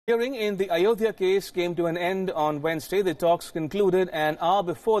Hearing in the Ayodhya case came to an end on Wednesday. The talks concluded an hour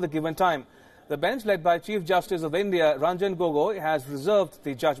before the given time. The bench, led by Chief Justice of India Ram Janmabhoomi Babri, has reserved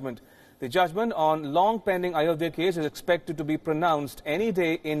the judgment. The judgment on long-pending Ayodhya case is expected to be pronounced any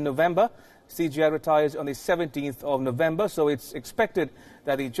day in November. CJI retires on the 17th of November, so it's expected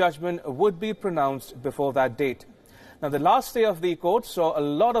that the judgment would be pronounced before that date. Now, the last day of the court saw a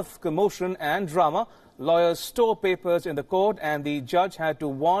lot of commotion and drama. Lawyers stole papers in the court, and the judge had to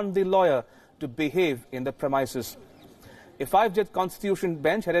warn the lawyer to behave in the premises. A 5-judge Constitution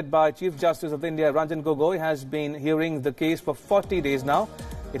bench headed by Chief Justice of India Ram Janmabhoomi Babri has been hearing the case for 40 days now.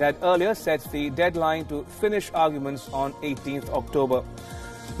 It had earlier set the deadline to finish arguments on 18th October.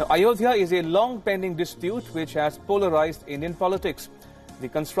 Now, Ayodhya is a long-pending dispute which has polarized Indian politics. The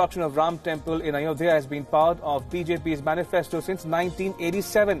construction of Ram Temple in Ayodhya has been part of BJP's manifesto since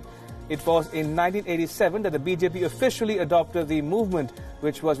 1987. It was in 1987 that the BJP officially adopted the movement,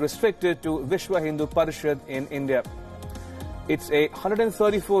 which was restricted to Vishwa Hindu Parishad in India. It's a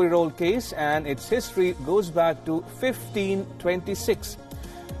 134-year-old case, and its history goes back to 1526.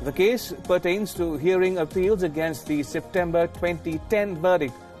 The case pertains to hearing appeals against the September 2010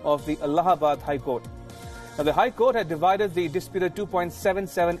 verdict of the Allahabad High Court. Now, the High Court had divided the disputed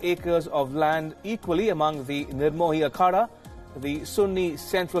 2.77 acres of land equally among the Nirmohi Akhada, the Sunni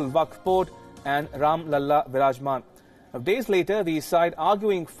Central Waqf Board and Ram Lalla Virajman. Now, days later, the side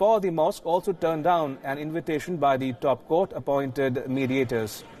arguing for the mosque also turned down an invitation by the top court appointed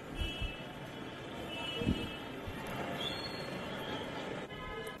mediators.